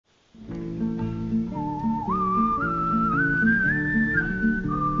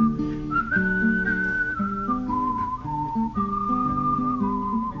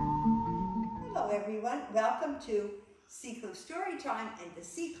time at the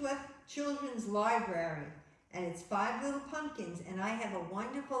Seacliff Children's Library. And it's 5 little pumpkins, and I have a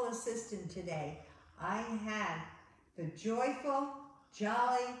wonderful assistant today. I have the joyful,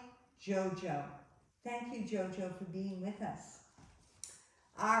 jolly Jojo. Thank you, Jojo, for being with us.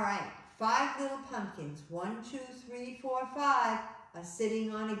 All right, 5 little pumpkins, 1, 2, 3, 4, 5, are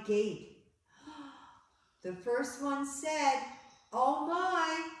sitting on a gate. The first one said, "Oh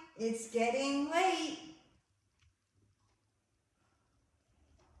my, it's getting late."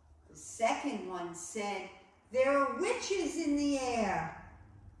 The second one said, "There are witches in the air."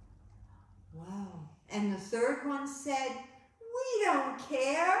 Wow. And the third one said, "We don't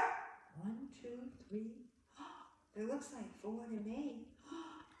care." 1, 2, 3. It looks like 4 to me.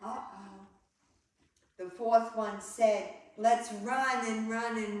 Uh-oh. The fourth one said, "Let's run and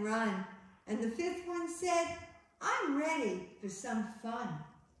run and run." And the fifth one said, "I'm ready for some fun."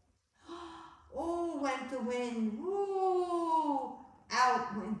 Oh, went the wind. Woo!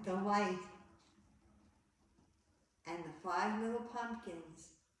 Out went the light. And the 5 little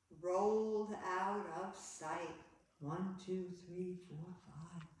pumpkins rolled out of sight. 1, 2, 3, 4,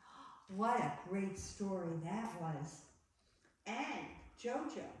 5. What a great story that was. And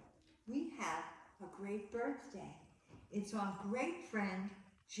Jojo, we have a great birthday. It's our great friend,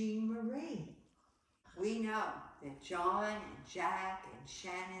 Jean Marie. We know that John and Jack and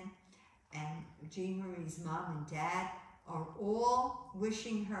Shannon and Jean Marie's mom and dad are all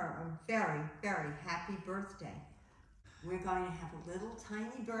wishing her a very, very happy birthday. We're going to have a little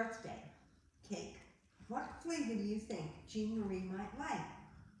tiny birthday cake. What flavor do you think Jean Marie might like?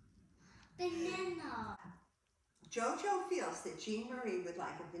 Banana. Jojo feels that Jean Marie would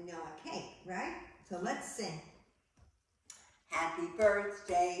like a vanilla cake, right? So let's sing. Happy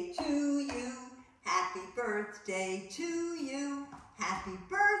birthday to you. Happy birthday to you. Happy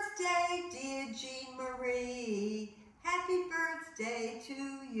birthday, dear Jean Marie. Happy birthday to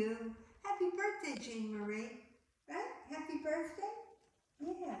you. Happy birthday, Jean Marie. Right? Happy birthday?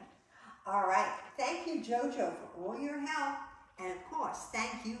 Yeah. All right. Thank you, Jojo, for all your help. And of course,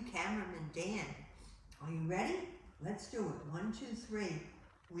 thank you, cameraman Dan. Are you ready? Let's do it. 1, 2, 3.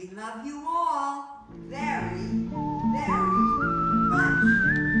 We love you all.